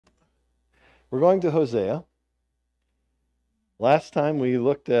We're going to Hosea. Last time we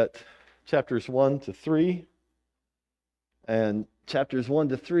looked at chapters 1 to 3, and chapters 1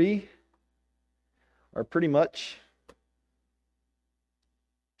 to 3 are pretty much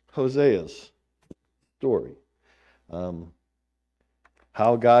Hosea's story.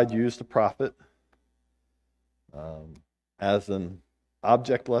 How God used a prophet as an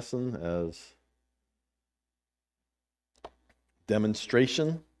object lesson, as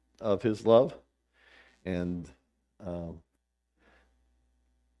demonstration of his love, and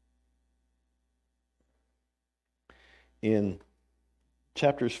in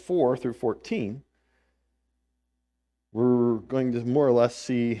chapters 4 through 14, we're going to more or less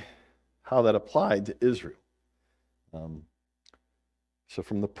see how that applied to Israel. So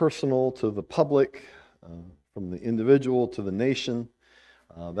from the personal to the public, from the individual to the nation,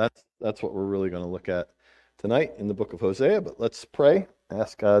 that's what we're really going to look at tonight in the book of Hosea. But let's pray,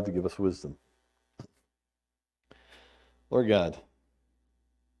 ask God to give us wisdom. Lord God,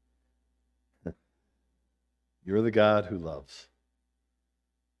 you're the God who loves,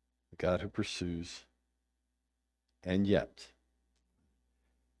 the God who pursues, and yet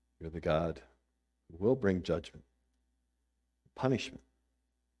you're the God who will bring judgment, punishment.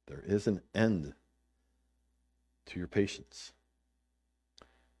 There is an end to your patience.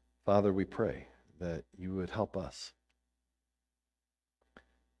 Father, we pray that you would help us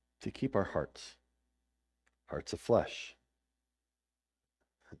to keep our hearts of flesh,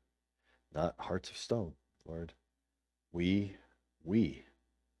 not hearts of stone, Lord. We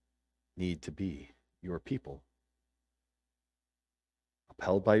need to be your people,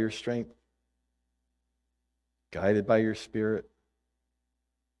 upheld by your strength, guided by your Spirit,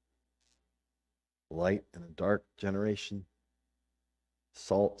 light in a dark generation,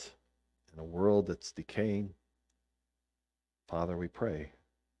 salt in a world that's decaying. Father, we pray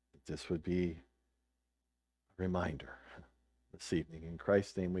that this would be a reminder this evening. In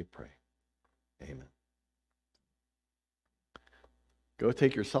Christ's name we pray. Amen. Go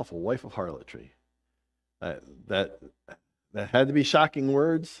take yourself a wife of harlotry. That had to be shocking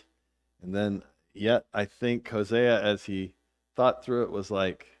words. And then yet I think Hosea, as he thought through it, was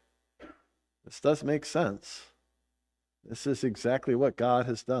like, this does make sense. This is exactly what God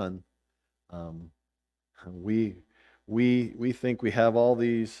has done. We think we have all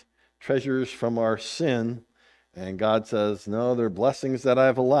these treasures from our sin, and God says, no, they're blessings that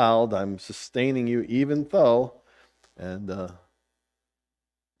I've allowed. I'm sustaining you even though. And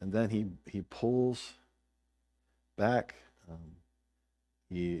then he pulls back.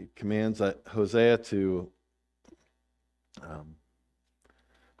 He commands Hosea to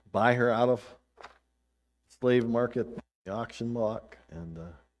buy her out of slave market, the auction block, and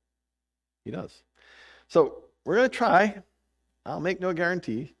he does. So we're going to try. I'll make no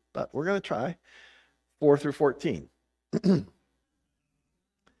guarantee, but we're going to try 4 through 14.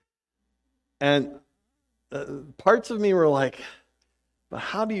 And parts of me were like, but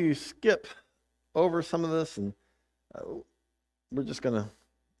how do you skip over some of this? And we're going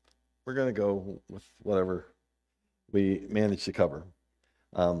to go with whatever we manage to cover.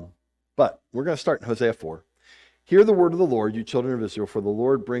 But we're going to start in Hosea 4. Hear the word of the Lord, you children of Israel, for the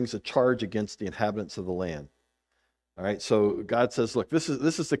Lord brings a charge against the inhabitants of the land. All right, so God says, look, this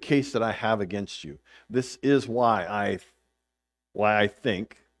is the case that I have against you. This is why I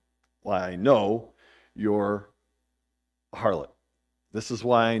know you're a harlot. This is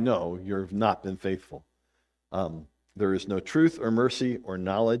why I know you've not been faithful. There is no truth or mercy or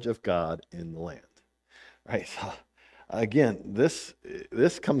knowledge of God in the land. Right? So, again, this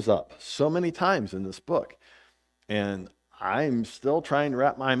comes up so many times in this book, and I'm still trying to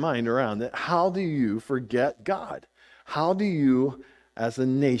wrap my mind around it. How do you forget God? How do you, as a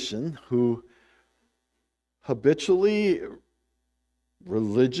nation who habitually,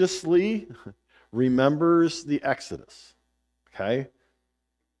 religiously remembers the Exodus, okay?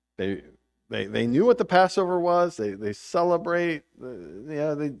 They knew what the Passover was. They celebrate.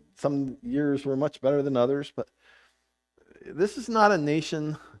 Some years were much better than others, but this is not a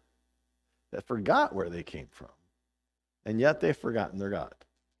nation that forgot where they came from, and yet they've forgotten their God.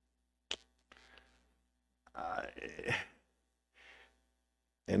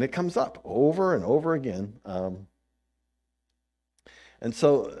 And it comes up over and over again. And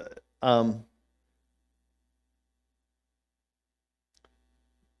so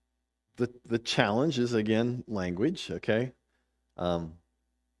the challenge is, again, language, okay? Do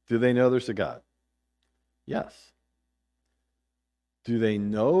they know there's a God? Yes. Do they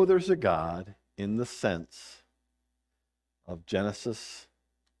know there's a God in the sense of Genesis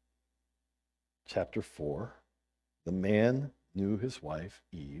chapter 4? The man knew his wife,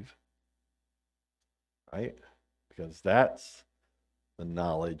 Eve, right? Because that's the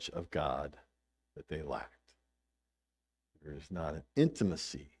knowledge of God that they lacked. There is not an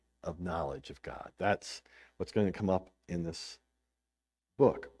intimacy of knowledge of God. That's what's going to come up in this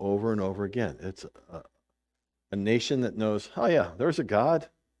book over and over again. It's a nation that knows, oh yeah, there's a God.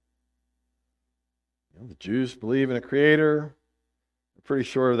 You know, the Jews believe in a creator. They're pretty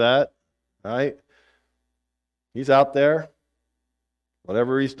sure of that, right? He's out there,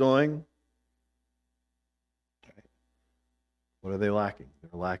 whatever he's doing. What are they lacking?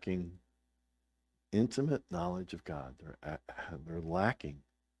 They're lacking intimate knowledge of God. They're lacking,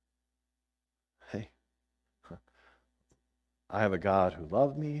 hey, I have a God who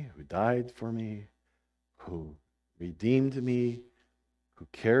loved me, who died for me, who redeemed me, who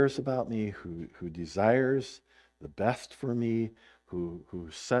cares about me, who desires the best for me, who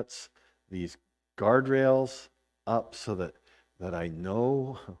sets these guardrails up so that I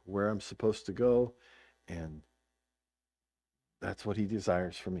know where I'm supposed to go, and that's what he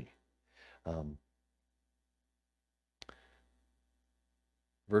desires for me.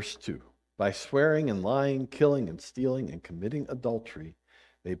 Verse 2, by swearing and lying, killing and stealing and committing adultery,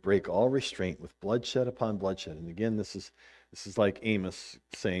 they break all restraint with bloodshed upon bloodshed. And again, this is like Amos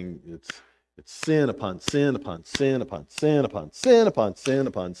saying it's sin upon sin upon sin upon sin upon sin upon sin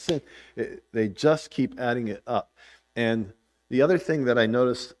upon sin. They just keep adding it up. And the other thing that I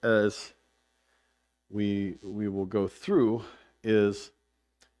noticed as we will go through is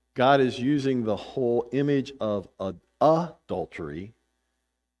God is using the whole image of adultery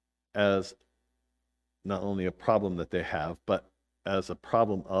as not only a problem that they have, but as a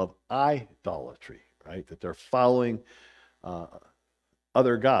problem of idolatry, right? That they're following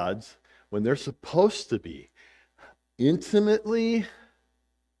other gods when they're supposed to be intimately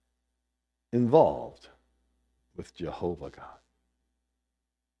involved with Jehovah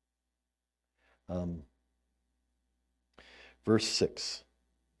God. Verse 6,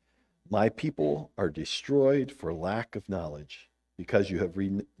 my people are destroyed for lack of knowledge, because you have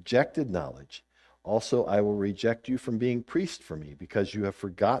rejected knowledge. Also, I will reject you from being priest for me, because you have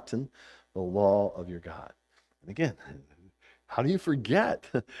forgotten the law of your God. And again, how do you forget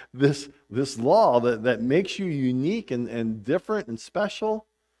this law that makes you unique and different and special?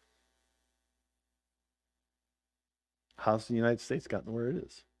 How's the United States gotten where it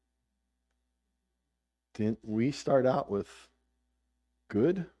is? Didn't we start out with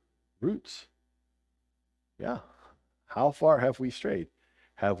good roots? Yeah. How far have we strayed?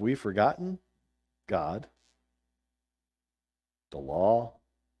 Have we forgotten God, the law?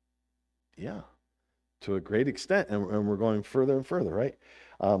 Yeah, to a great extent, and we're going further and further, right?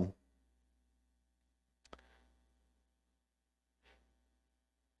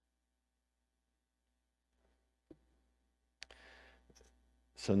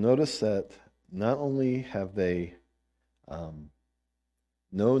 So notice that not only have they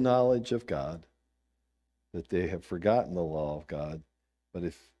no knowledge of God, that they have forgotten the law of God, but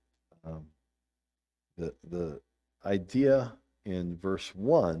if the idea in verse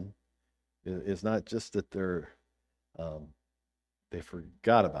 1 is not just that they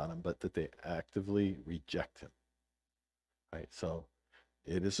forgot about him, but that they actively reject him. Right? So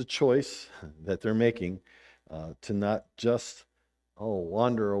it is a choice that they're making to not just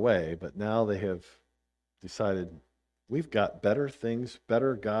wander away, but now they have decided we've got better things,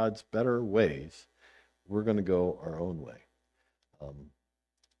 better gods, better ways. We're going to go our own way. And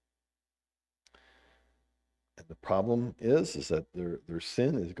the problem is that their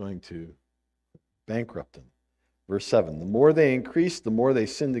sin is going to bankrupt them. Verse 7, the more they increased, the more they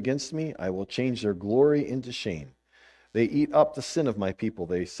sinned against me. I will change their glory into shame. They eat up the sin of my people.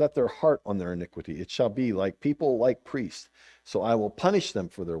 They set their heart on their iniquity. It shall be like people, like priests. So I will punish them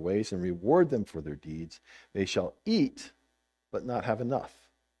for their ways and reward them for their deeds. They shall eat, but not have enough.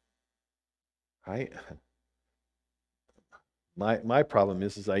 Right? My problem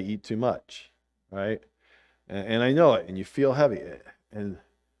is I eat too much. Right? And I know it, and you feel heavy. And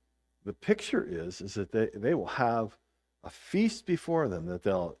the picture is that they will have a feast before them, that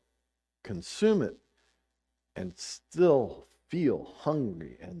they'll consume it and still feel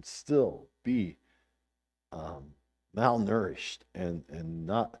hungry and still be malnourished and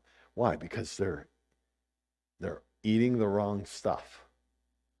not. Why? Because they're eating the wrong stuff.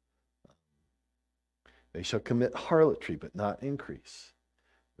 They shall commit harlotry, but not increase.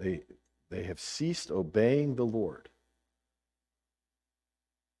 They have ceased obeying the Lord.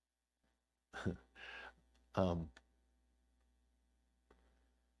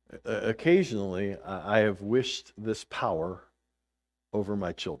 Occasionally, I have wished this power over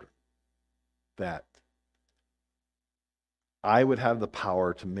my children, that I would have the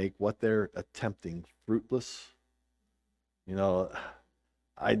power to make what they're attempting fruitless. You know,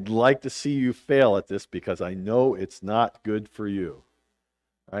 I'd like to see you fail at this because I know it's not good for you,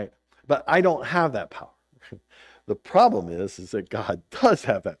 right? But I don't have that power. The problem is that God does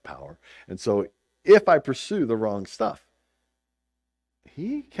have that power. And so if I pursue the wrong stuff,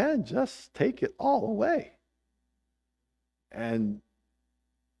 he can just take it all away. And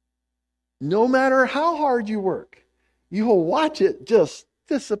no matter how hard you work, you will watch it just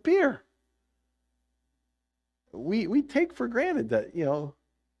disappear. We take for granted that,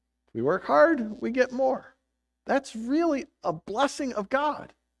 we work hard, we get more. That's really a blessing of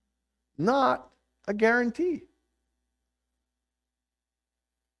God, not a guarantee.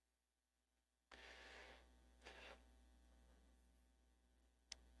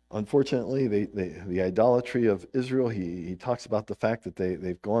 Unfortunately, the idolatry of Israel, he talks about the fact that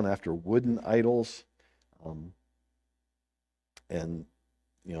they've gone after wooden idols, and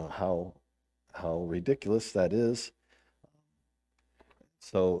how ridiculous that is.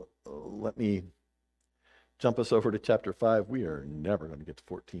 So let me jump us over to chapter 5. We are never going to get to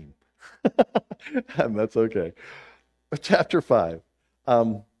 14. And that's okay. Chapter 5.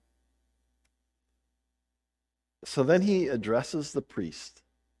 So then he addresses the priest,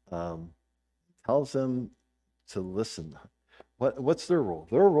 tells them to listen. What's their role?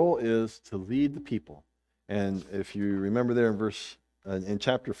 Their role is to lead the people. And if you remember there in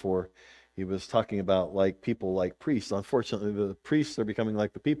chapter 4, he was talking about people like priests. Unfortunately, the priests are becoming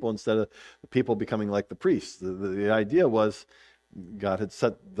like the people instead of the people becoming like the priests. The idea was God had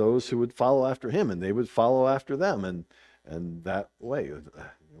set those who would follow after him, and they would follow after them. And that way,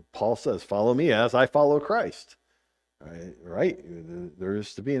 Paul says, follow me as I follow Christ. Right? There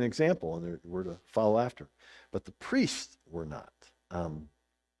is to be an example, and we're to follow after. But the priests were not.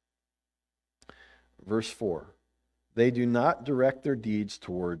 Verse 4. They do not direct their deeds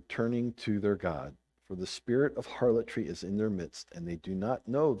toward turning to their God, for the spirit of harlotry is in their midst, and they do not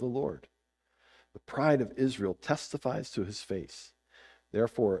know the Lord. The pride of Israel testifies to his face.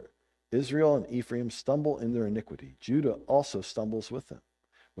 Therefore, Israel and Ephraim stumble in their iniquity. Judah also stumbles with them.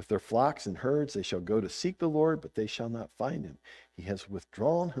 With their flocks and herds they shall go to seek the Lord, but they shall not find him. He has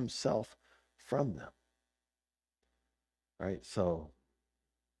withdrawn himself from them. All right, so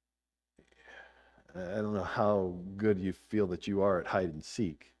I don't know how good you feel that you are at hide and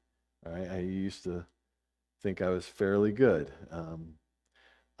seek. All right, I used to think I was fairly good.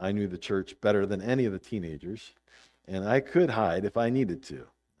 I knew the church better than any of the teenagers, and I could hide if I needed to.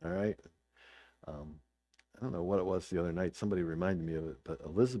 All right. I don't know what it was the other night. Somebody reminded me of it, but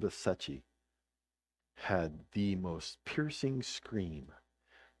Elizabeth Secchi had the most piercing scream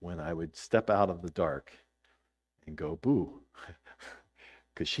when I would step out of the dark and go, boo,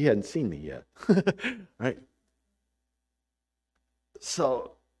 because she hadn't seen me yet. Right?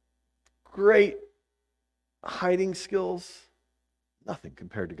 So, great hiding skills, nothing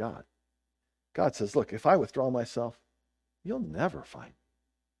compared to God. God says, look, if I withdraw myself, you'll never find me.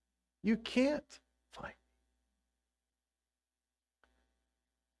 You can't find me.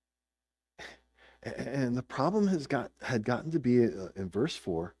 And the problem had gotten to be in verse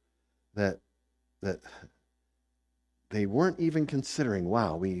 4 that they weren't even considering,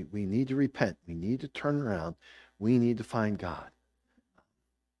 wow, we need to repent. We need to turn around. We need to find God.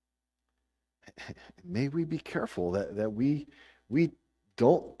 May we be careful that we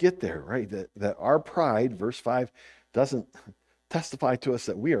don't get there, right? That our pride, verse 5, doesn't testify to us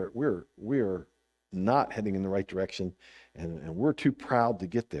that we are not heading in the right direction, and we're too proud to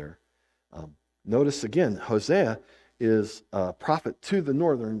get there. Notice again, Hosea is a prophet to the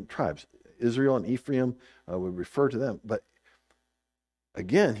northern tribes. Israel and Ephraim would refer to them. But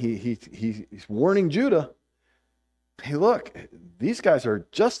again, he's warning Judah, hey, look, these guys are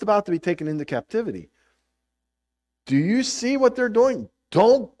just about to be taken into captivity. Do you see what they're doing?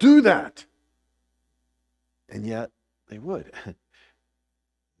 Don't do that. And yet, they would.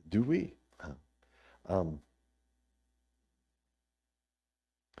 Do we?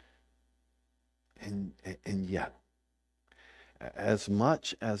 And yet, as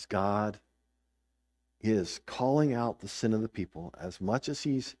much as God is calling out the sin of the people, as much as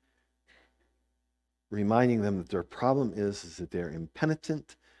he's reminding them that their problem is that they're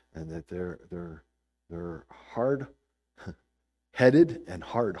impenitent and that they're hard-headed and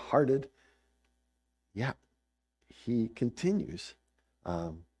hard-hearted, yeah, he continues.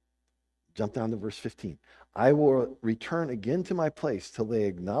 Jump down to verse 15. I will return again to my place till they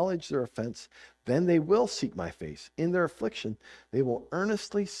acknowledge their offense. Then they will seek my face. In their affliction, they will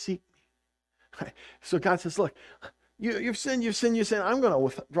earnestly seek me. Right? So God says, look, you've sinned. I'm going to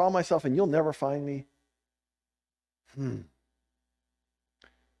withdraw myself and you'll never find me.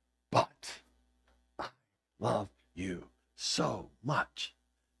 love you so much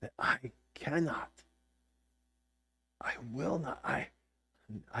that I will not.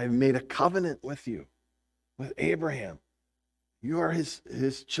 I've made a covenant with you, with Abraham. You are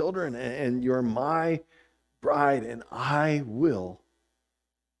his children, and you're my bride, and I will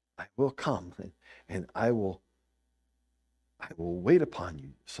come, and I will wait upon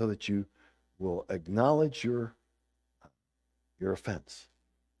you so that you will acknowledge your offense.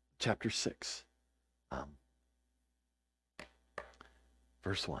 Chapter 6,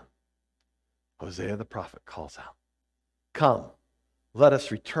 verse 1. Hosea the prophet calls out, "Come, let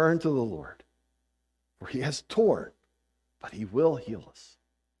us return to the Lord, for he has torn, but he will heal us.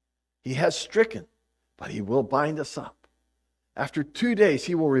 He has stricken, but he will bind us up. After 2 days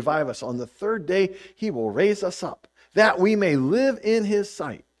he will revive us. On the third day he will raise us up, that we may live in his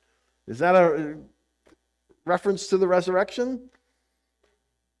sight." Is that a reference to the resurrection?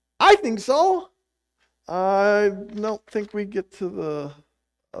 I think so. I don't think we get to the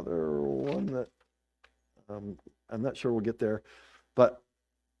other one that I'm not sure we'll get there, but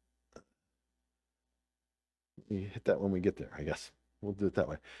we hit that when we get there, I guess. We'll do it that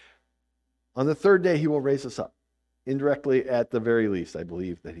way. On the third day, he will raise us up. Indirectly, at the very least, I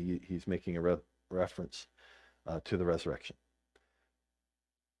believe that he's making a reference to the resurrection.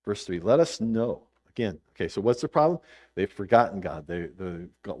 Verse 3, let us know. Again, okay, so what's the problem? They've forgotten God. They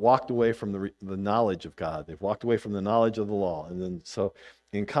walked away from the knowledge of God. They've walked away from the knowledge of the law. And then so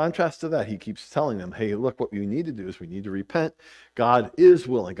in contrast to that, he keeps telling them, hey, look, what we need to do is we need to repent. God is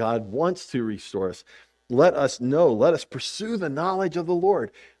willing. God wants to restore us. Let us know. Let us pursue the knowledge of the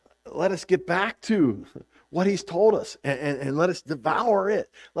Lord. Let us get back to what he's told us and let us devour it.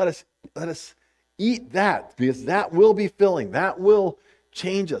 Let us eat that, because that will be filling. That will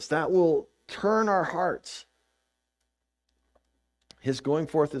change us. That will turn our hearts. His going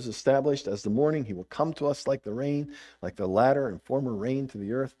forth is established as the morning. He will come to us like the rain, like the latter and former rain to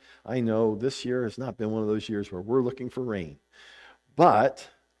the earth. I know this year has not been one of those years where we're looking for rain. But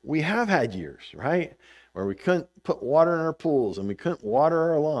we have had years, right, where we couldn't put water in our pools and we couldn't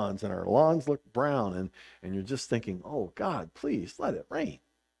water our lawns and our lawns look brown, and you're just thinking, oh God, please let it rain.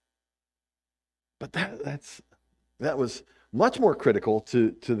 But that was much more critical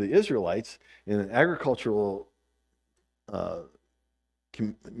to the Israelites in an agricultural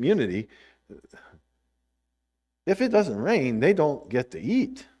community. If it doesn't rain, they don't get to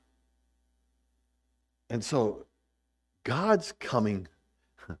eat. And so God's coming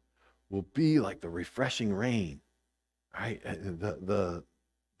will be like the refreshing rain, right? The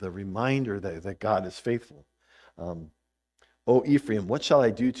reminder that God is faithful. O Ephraim, what shall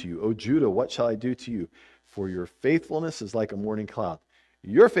I do to you? O Judah, what shall I do to you? For your faithfulness is like a morning cloud.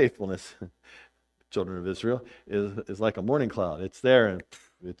 Your faithfulness, children of Israel, is like a morning cloud. It's there and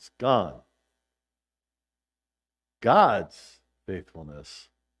it's gone. God's faithfulness,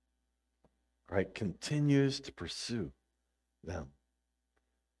 right, continues to pursue them.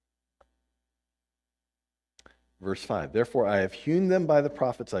 Verse 5, therefore I have hewn them by the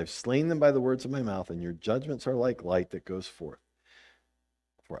prophets, I have slain them by the words of my mouth, and your judgments are like light that goes forth.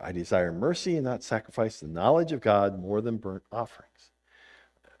 For I desire mercy and not sacrifice, the knowledge of God more than burnt offerings.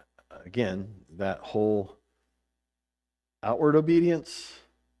 Again, that whole outward obedience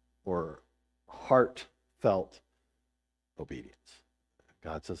or heartfelt obedience.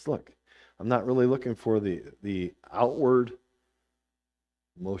 God says, look, I'm not really looking for the outward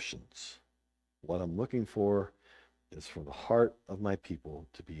motions. What I'm looking for is for the heart of my people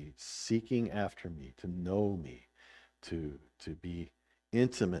to be seeking after me, to know me, to be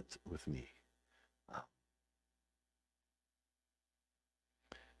intimate with me.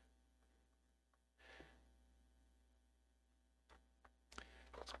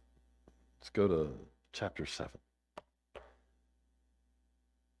 Let's go to chapter 7.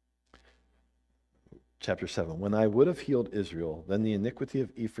 Chapter 7, when I would have healed Israel, then the iniquity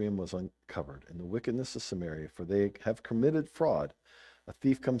of Ephraim was uncovered, and the wickedness of Samaria, for they have committed fraud. A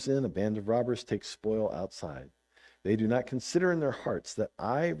thief comes in, a band of robbers takes spoil outside. They do not consider in their hearts that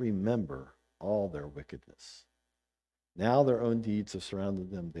I remember all their wickedness. Now their own deeds have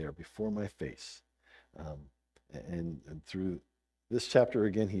surrounded them. They are before my face. And through this chapter,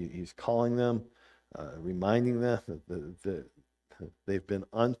 again, he's calling them, reminding them that they've been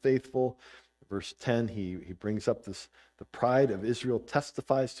unfaithful. Verse 10, he brings up the pride of Israel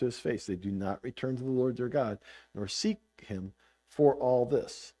testifies to his face. They do not return to the Lord their God, nor seek him for all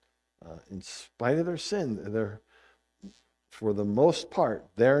this. In spite of their sin, for the most part,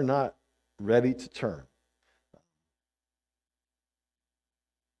 they're not ready to turn.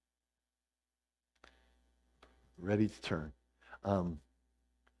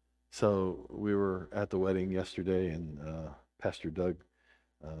 So we were at the wedding yesterday, and Pastor Doug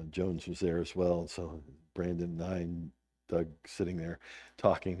Jones was there as well. So Brandon and I and Doug sitting there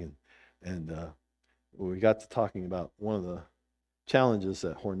talking, and we got to talking about one of the challenges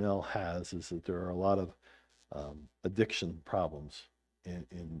that Hornell has is that there are a lot of addiction problems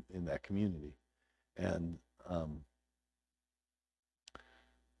in that community, and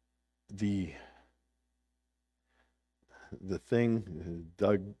the thing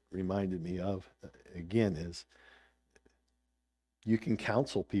Doug reminded me of again is you can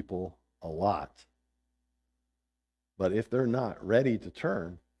counsel people a lot, but if they're not ready to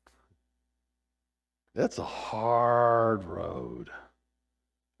turn, that's a hard road,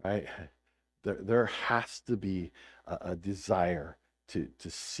 right? There has to be a desire to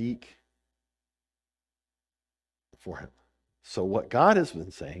seek for him. So what God has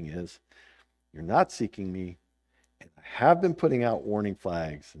been saying is, you're not seeking me, and I have been putting out warning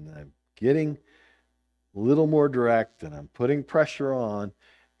flags, and I'm getting a little more direct, and I'm putting pressure on,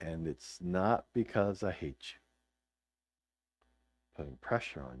 and it's not because I hate you. I'm putting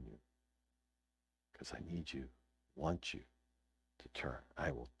pressure on you because I need you, want you to turn. I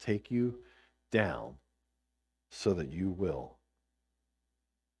will take you down so that you will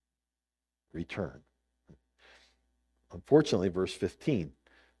return. Unfortunately, verse 15,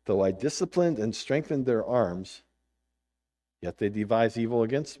 though I disciplined and strengthened their arms, yet they devise evil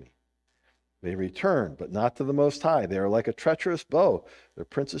against me. They return, but not to the Most High. They are like a treacherous bow. Their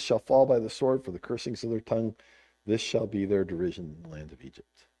princes shall fall by the sword for the cursings of their tongue. This shall be their derision in the land of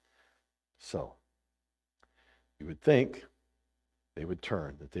Egypt. So, you would think they would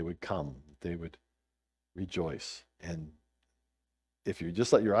turn, that they would come, that they would rejoice. And if you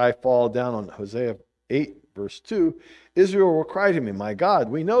just let your eye fall down on Hosea 8, verse 2, Israel will cry to me, my God,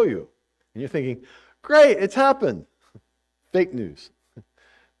 we know you. And you're thinking, great, it's happened. Fake news.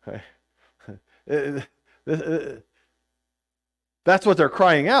 Right? That's what they're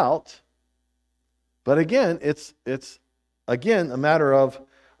crying out. But again, it's again a matter of,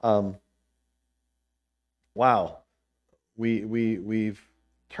 wow, we've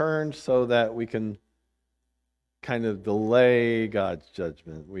turned so that we can kind of delay God's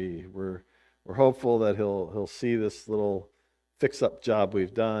judgment. We're hopeful that he'll see this little fix-up job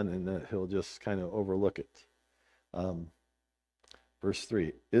we've done and that he'll just kind of overlook it. Verse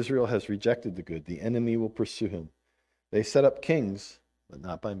 3, Israel has rejected the good. The enemy will pursue him. They set up kings, but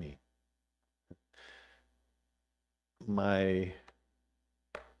not by me. My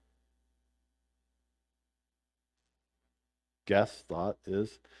thought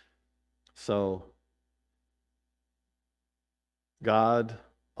is, so God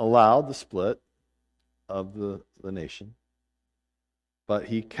allowed the split of the nation, but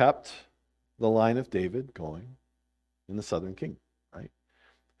he kept the line of David going in the southern kingdom, right?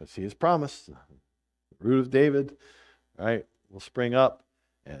 As he has promised, the root of David, right, will spring up,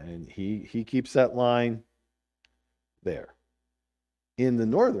 and he keeps that line there. In the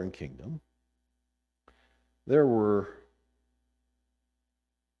northern kingdom, there were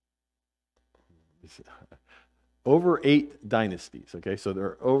over 8 dynasties. Okay, so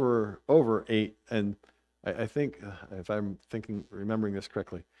there are over 8, and I think, if I'm remembering this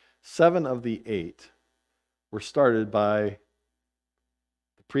correctly, 7 of the 8 were started by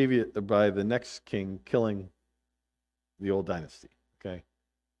the next king killing the old dynasty. Okay,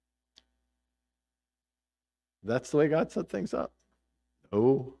 that's the way God set things up.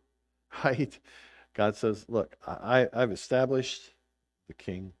 No, right? God says, look, I've established the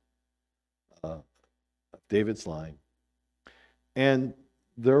king of David's line, and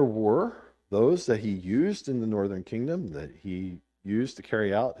there were those that he used in the northern kingdom, that he used to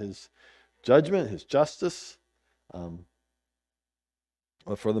carry out his judgment, his justice.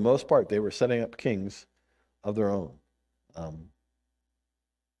 But for the most part, they were setting up kings of their own.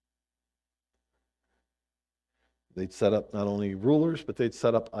 They'd set up not only rulers, but they'd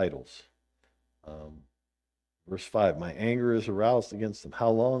set up idols. Verse 5, my anger is aroused against them. How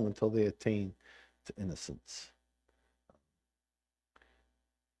long until they attain to innocence?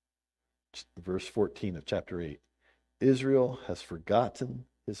 Verse 14 of chapter 8, Israel has forgotten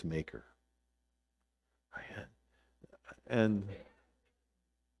his maker. And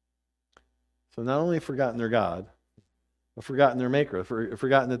so not only forgotten their God, but forgotten their maker,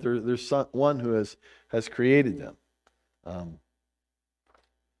 forgotten that there's one who has created them.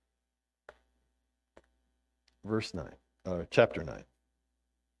 Verse 9, chapter 9.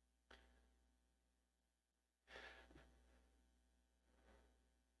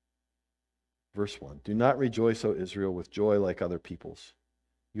 Verse 1, do not rejoice, O Israel, with joy like other peoples.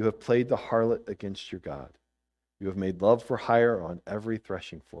 You have played the harlot against your God. You have made love for hire on every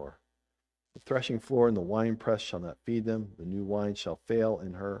threshing floor. The threshing floor and the winepress shall not feed them. The new wine shall fail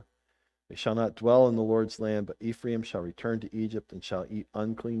in her. They shall not dwell in the Lord's land, but Ephraim shall return to Egypt and shall eat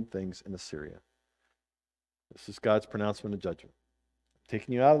unclean things in Assyria. This is God's pronouncement of judgment. I'm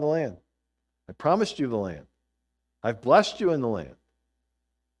taking you out of the land. I promised you the land. I've blessed you in the land.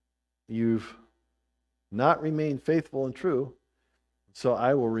 You've not remained faithful and true, so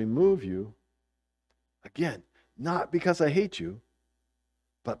I will remove you. Again, not because I hate you,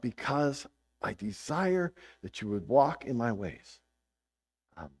 but because I desire that you would walk in my ways.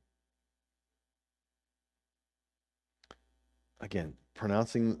 Again,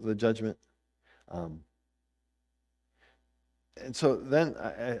 pronouncing the judgment. And so then,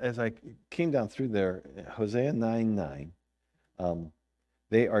 as I came down through there, Hosea 9:9,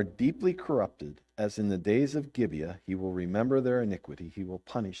 they are deeply corrupted, as in the days of Gibeah. He will remember their iniquity. He will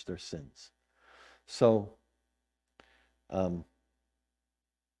punish their sins. So, do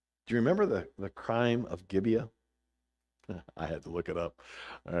you remember the crime of Gibeah? I had to look it up.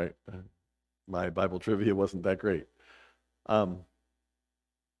 All right. My Bible trivia wasn't that great. Let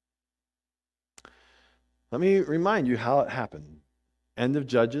me remind you how it happened. End of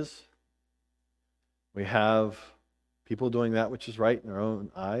Judges. We have people doing that which is right in their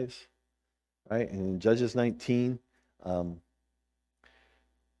own eyes, right? And in Judges 19,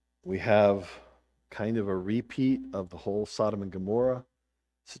 we have kind of a repeat of the whole Sodom and Gomorrah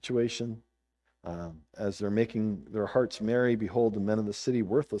situation. As they're making their hearts merry, behold, the men of the city,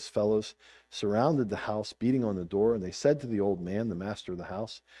 worthless fellows, surrounded the house, beating on the door. And they said to the old man, the master of the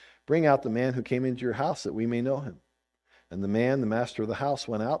house, bring out the man who came into your house, that we may know him. And the man, the master of the house,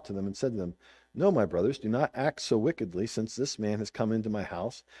 went out to them and said to them, no, my brothers, do not act so wickedly, since this man has come into my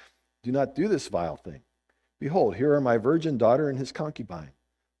house. Do not do this vile thing. Behold, here are my virgin daughter and his concubine.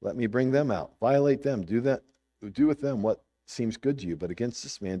 Let me bring them out, violate them, do with them what seems good to you, but against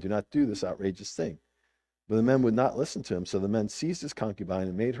this man do not do this outrageous thing. But the men would not listen to him, so the men seized his concubine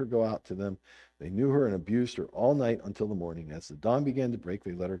and made her go out to them. They knew her and abused her all night until the morning. As the dawn began to break,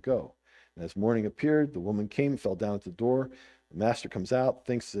 they let her go. And as morning appeared, the woman came, fell down at the door. The master comes out,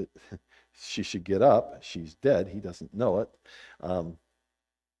 thinks that she should get up. She's dead. He doesn't know it.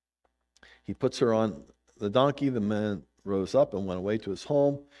 He puts her on the donkey. The man rose up and went away to his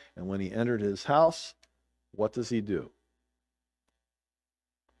home. And when he entered his house, what does he do?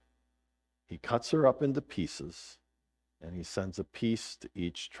 He cuts her up into pieces, and he sends a piece to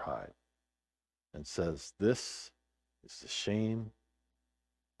each tribe and says, this is the shame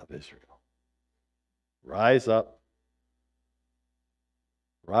of Israel. Rise up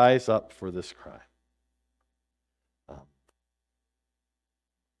for this crime.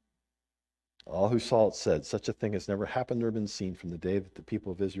 All who saw it said, such a thing has never happened or been seen from the day that the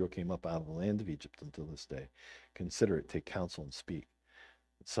people of Israel came up out of the land of Egypt until this day. Consider it, take counsel, and speak.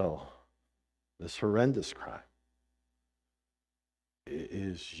 So, this horrendous crime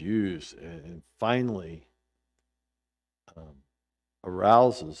is used and finally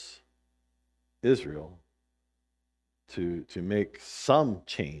arouses Israel to make some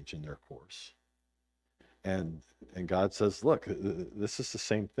change in their course. And God says, look, this is the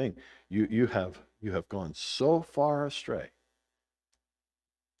same thing. You have gone so far astray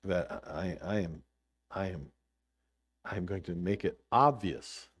that I am going to make it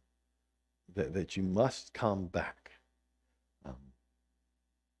obvious that you must come back.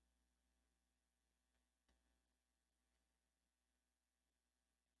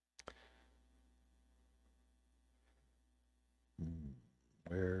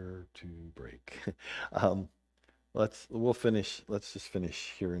 Where to break? Let's just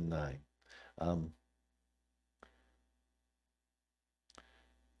finish here in 9.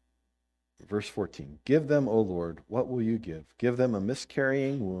 Verse 14, give them, O Lord, what will you give? Give them a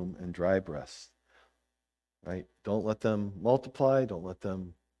miscarrying womb and dry breasts. Right? Don't let them multiply. Don't let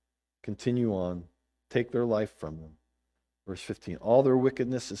them continue on. Take their life from them. Verse 15, all their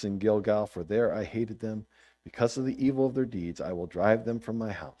wickedness is in Gilgal, for there I hated them. Because of the evil of their deeds, I will drive them from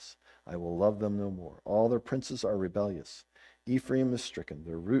my house. I will love them no more. All their princes are rebellious. Ephraim is stricken.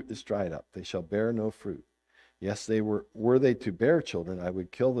 Their root is dried up. They shall bear no fruit. Yes, were they to bear children, I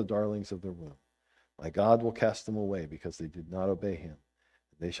would kill the darlings of their womb. My God will cast them away because they did not obey him.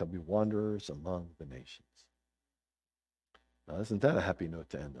 They shall be wanderers among the nations. Now, isn't that a happy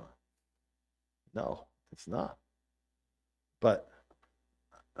note to end on? No, it's not. But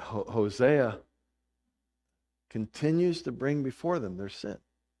Hosea continues to bring before them their sin.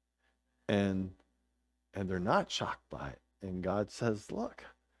 And they're not shocked by it. And God says, look,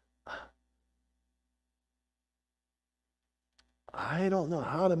 I don't know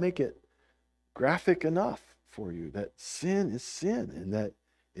how to make it graphic enough for you that sin is sin and that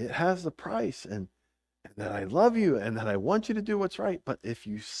it has the price, and that I love you and that I want you to do what's right. But if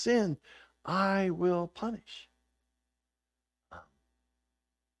you sin, I will punish.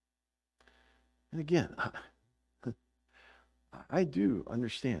 And again, I do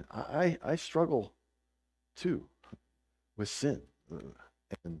understand. I struggle too with sin,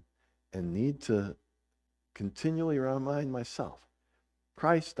 and need to continually remind myself,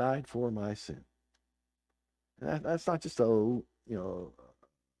 Christ died for my sin. And that's not just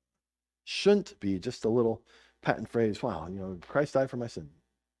shouldn't be just a little patent phrase. Wow, Christ died for my sin.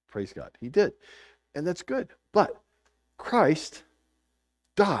 Praise God. He did. And that's good. But Christ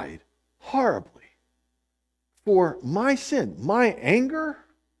died horribly for my sin, my anger,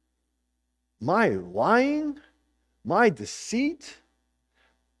 my lying, my deceit,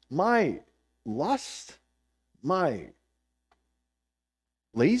 my lust, my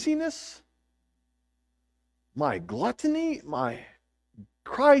laziness, my gluttony,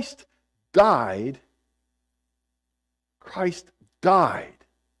 Christ died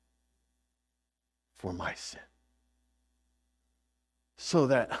for my sin, so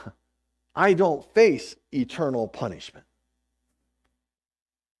that I don't face eternal punishment.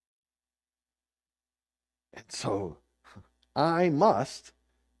 And so I must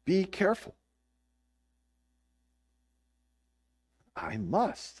be careful. I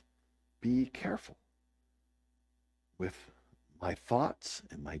must be careful with my thoughts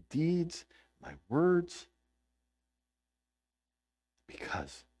and my deeds, my words,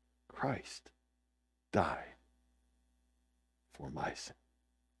 because Christ died for my sin.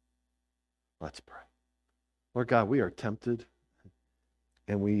 Let's pray. Lord God, we are tempted,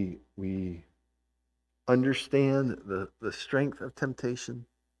 and we understand the strength of temptation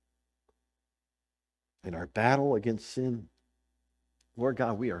in our battle against sin. Lord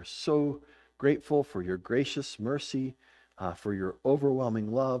God, we are so grateful for your gracious mercy, for your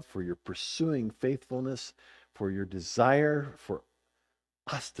overwhelming love, for your pursuing faithfulness, for your desire for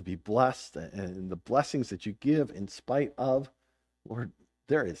us to be blessed, and the blessings that you give in spite of. Lord,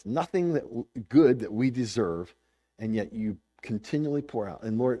 there is nothing good that we deserve, and yet you continually pour out.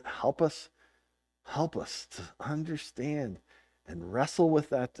 And Lord, help us to understand and wrestle with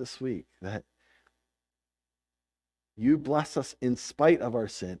that this week, that you bless us in spite of our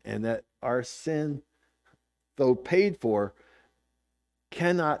sin, and that our sin, though paid for,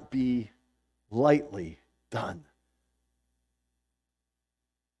 cannot be lightly done.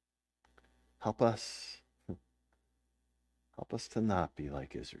 Help us to not be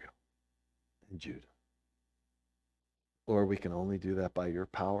like Israel and Judah. Lord, we can only do that by your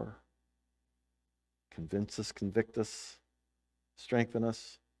power. Convince us, convict us, strengthen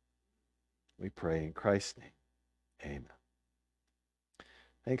us. We pray in Christ's name. Amen.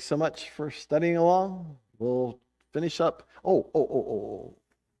 Thanks so much for studying along. We'll finish up. Oh.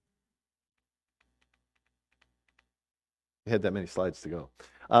 We had that many slides to go.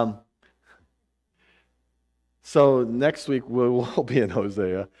 So next week we'll be in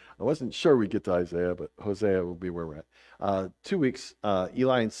Hosea. I wasn't sure we'd get to Isaiah, but Hosea will be where we're at. 2 weeks,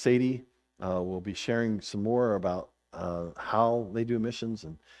 Eli and Sadie will be sharing some more about how they do missions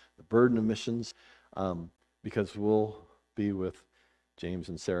and the burden of missions, because we'll be with James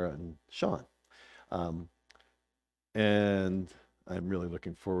and Sarah and Sean. And I'm really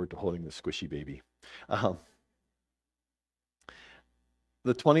looking forward to holding the squishy baby.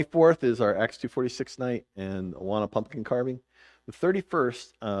 The 24th is our Acts 246 night and Awana pumpkin carving. The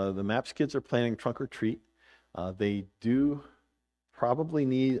 31st, the MAPS kids are planning trunk or treat. They do probably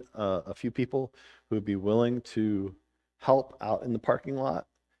need a few people who would be willing to help out in the parking lot,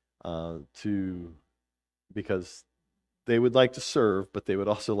 because they would like to serve, but they would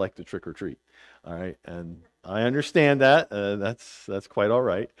also like to trick or treat. All right, and I understand that. That's quite all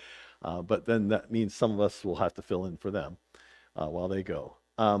right. But then that means some of us will have to fill in for them while they go.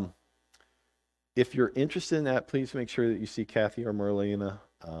 If you're interested in that, please make sure that you see Kathy or Marlena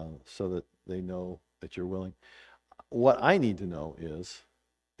so that they know that you're willing. What I need to know is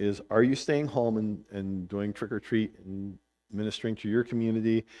are you staying home and doing trick or treat and ministering to your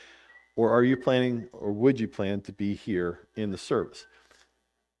community, or are you planning, or would you plan to be here in the service?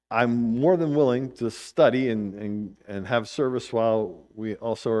 I'm more than willing to study and have service while we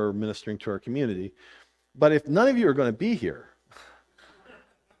also are ministering to our community. But if none of you are going to be here,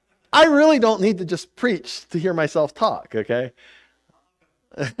 I really don't need to just preach to hear myself talk, okay?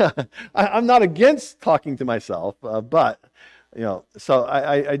 I'm not against talking to myself, but so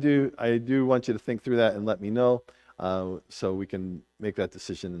I do want you to think through that and let me know, so we can make that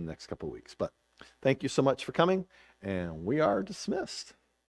decision in the next couple of weeks. But thank you so much for coming, and we are dismissed.